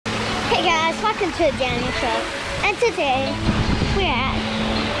Hey guys, welcome to the Daniel Show. And today, we're at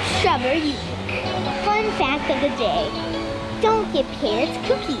Strawberry Beach. Fun fact of the day. Don't give parrots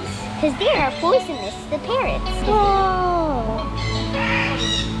cookies, because they are poisonous to parrots. Whoa!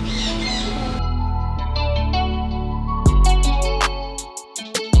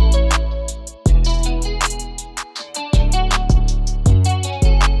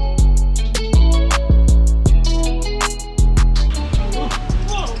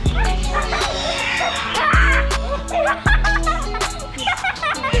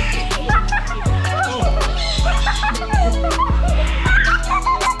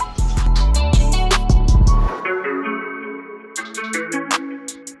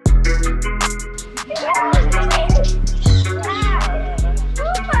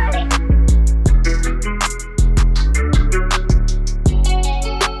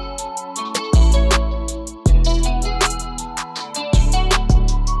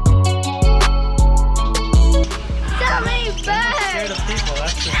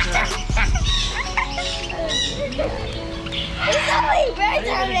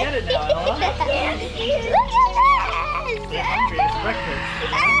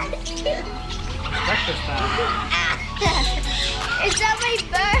 Breakfast time. It's not my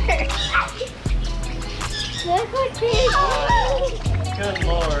bird. Look what big. Good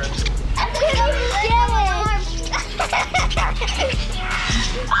Lord.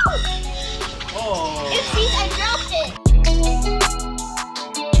 Oh. Oopsies, I dropped it.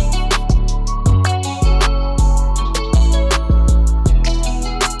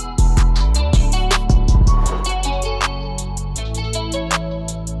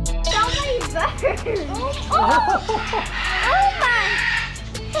 Oh my!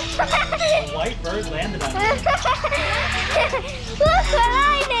 A white bird landed on you. Look what I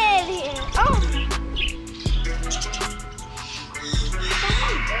did! Oh!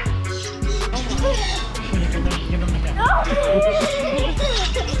 Give him the camera. No!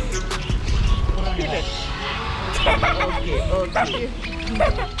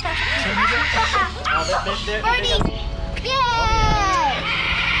 Birdies! Yay!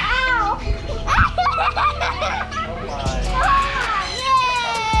 Ow! Oh my.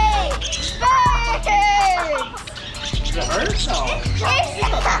 Yay! Birds! Does it hurt? No. There's so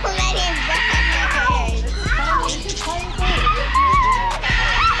many birds! There's so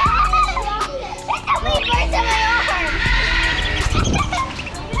many birds on my arm!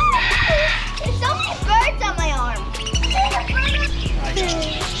 There's so many birds on my arm!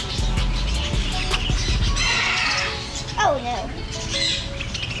 Oh no.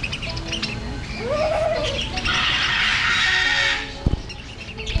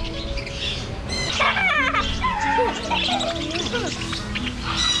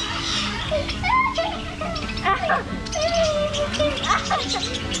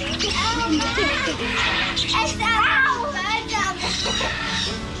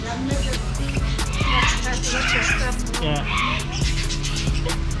 Yeah.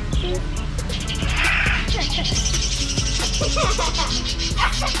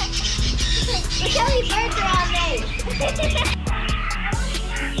 Look how many birds are on me.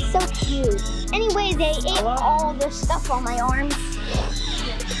 So cute. Anyway, they ate all the stuff on my arms.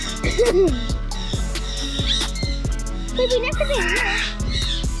 Wait, we never did here.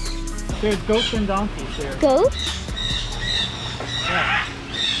 There's goats and donkeys there. Goats? Yeah.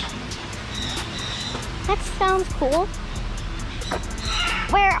 That sounds cool.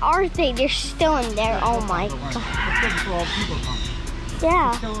 Where are they? They're still in there. Oh my god. It's good for all people come.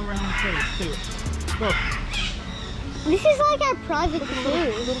 Yeah. Go around the place too. Look. This is like our private zoo.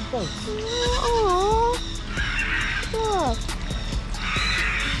 Little goats. Aww. Look.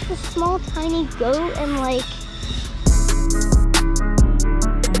 A small tiny goat and like...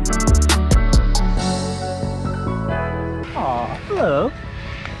 Aw, hello.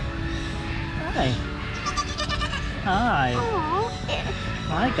 Hi. Hi. Aww.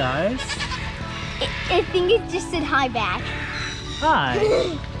 Hi, guys. I think it just said hi back. Hi.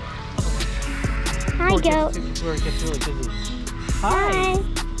 Hi, goat. Where it gets really busy. Hi.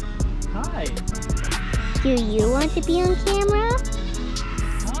 Hi. Do you want to be on camera?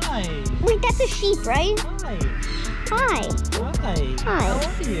 Hi. Wait, that's a sheep, right? Hi. Hi. Hi. Hi. How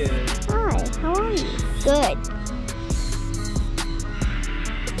are you? Hi. How are you? Good.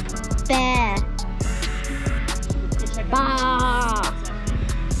 Bear. Bah.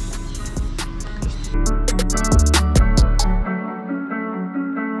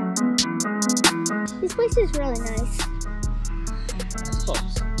 This place is really nice. It's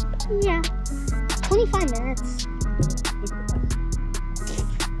close. Yeah. 25 minutes.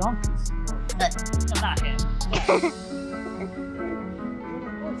 Donkeys. I'm not him.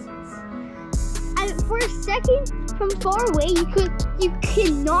 for a second, from far away, you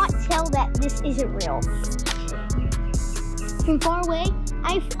cannot tell that this isn't real. From far away,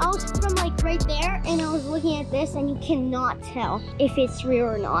 I was from like right there, and I was looking at this, and you cannot tell if it's real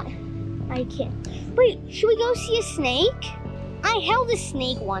or not. I can't. Wait, should we go see a snake? I held a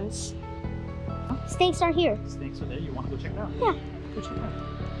snake once. Snakes are here. Snakes are there. You want to go check it out? Yeah. Go check it out.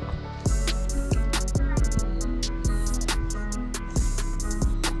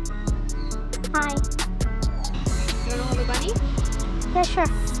 Hi. You want to hold the bunny? Yeah, sure.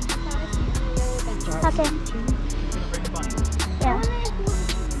 Okay. You're gonna bring the bunny. Yeah.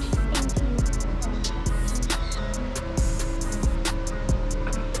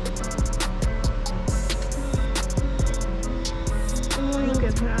 Look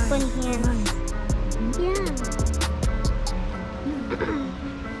at her eyes. Bunny hands. Yeah.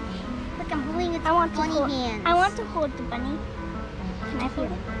 Look, I'm holding its bunny hands. I want to hold the bunny. Can I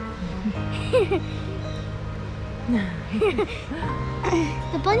hold it?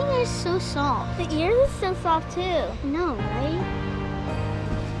 The bunny ear is so soft. The ears is so soft too. No, right?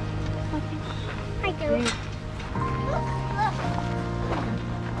 Okay. Hi, Ghost.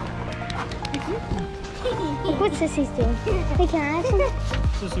 Look what Sissy's doing. Hey, can I have some?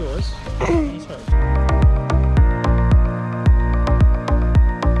 This is yours. He's hers.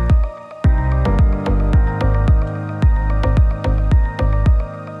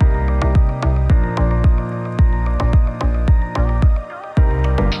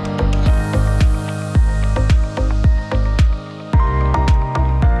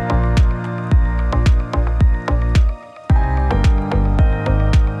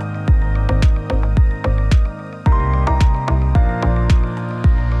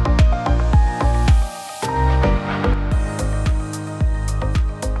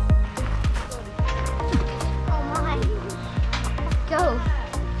 Go.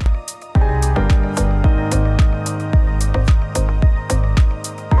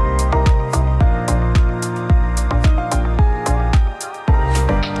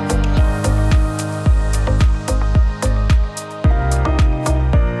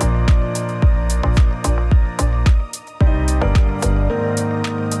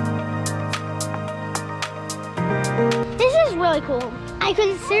 This is really cool.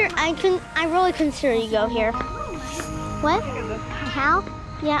 I really consider you go here. What? Cow?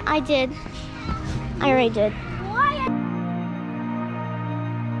 Yeah, I did. I already did.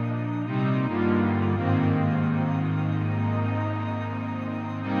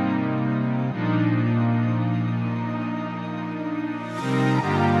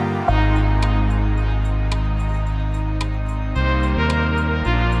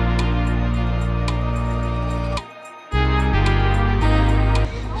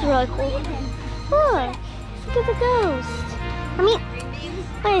 It's really cool. Look at the ghost. I mean,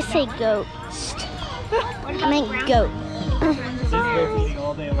 when I say ghost, I meant goat. This goes eating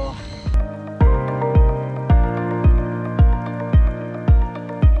all day long.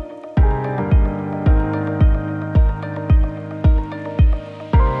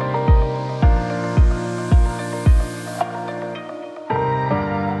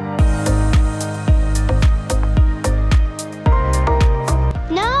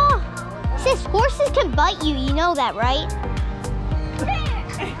 No! Sis, horses can bite you, you know that, right?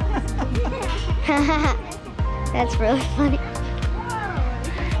 That's really funny.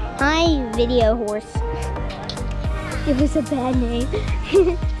 Hi, video horse. It was a bad name.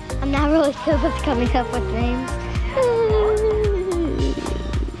 I'm not really good with coming up with names.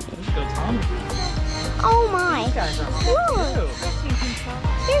 Let's go, Tom. Oh my! These guys are Look.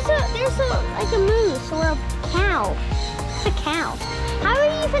 There's like a moose or a cow. It's a cow. How are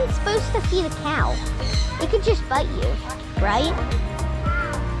you even supposed to feed a cow? It could just bite you, right?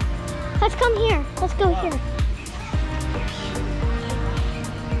 Let's come here. Let's go here.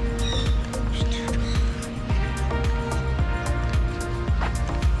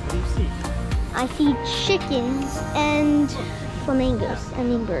 What do you see? I feed chickens and flamingos. I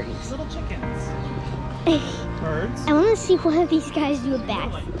mean birdies. Little chickens. Birds. I want to see one of these guys do a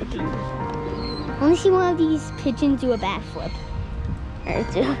backflip. Like pigeons. I want to see one of these pigeons do a backflip. Or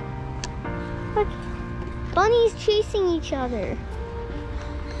two. Look, bunnies chasing each other.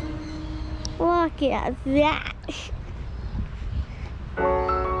 Look at that.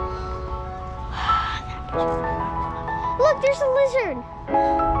 Look, there's a lizard.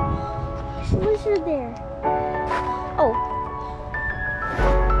 There's a lizard there. Oh.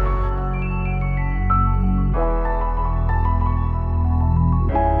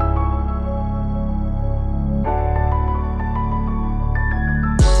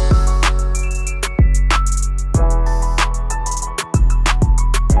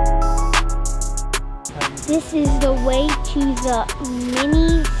 This is the way to the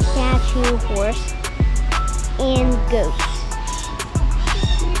mini statue horse and goats.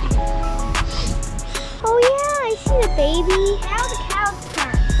 Oh yeah, I see the baby. Now the cow's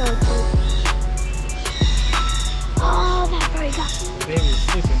turn. So cute. Oh, that bird got me. The baby is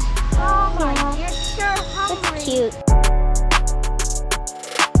sleeping. Oh my, Yeah. you're sure hungry. That's cute.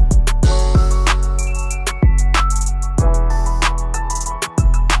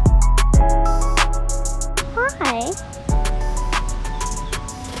 Hi.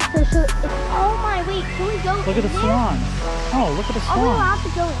 So, oh my, wait, can we go Look in at the there? swan. Oh, look at the Are we swan. allowed to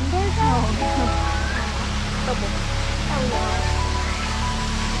go in there though?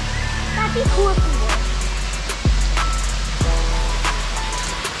 That'd be cool if we were.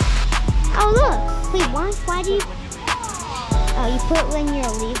 Oh look! Wait, why do you... Oh, you put it when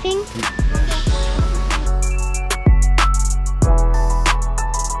you're leaving?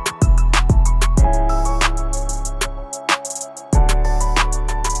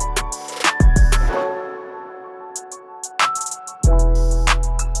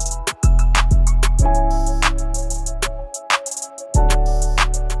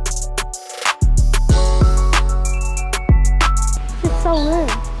 Saloon.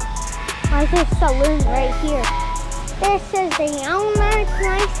 Why is there a saloon right here? This is the owner's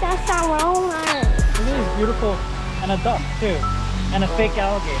place, that's our owner. This is beautiful. And a duck, too. And a fake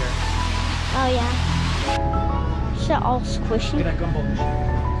alligator. Oh yeah. So all Look squishy. at that gumball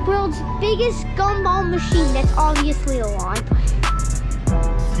machine. World's biggest gumball machine that's obviously alive.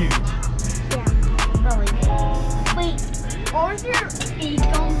 Huge. Yeah, really big. Wait, are there big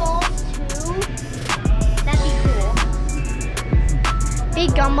gumballs too? That'd be cool. Big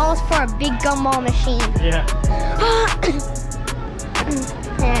gumballs for a big gumball machine. Yeah.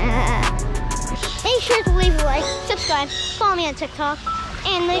 Make sure to leave a like, subscribe, follow me on TikTok,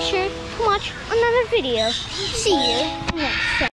 and make sure to watch another video. See you next time.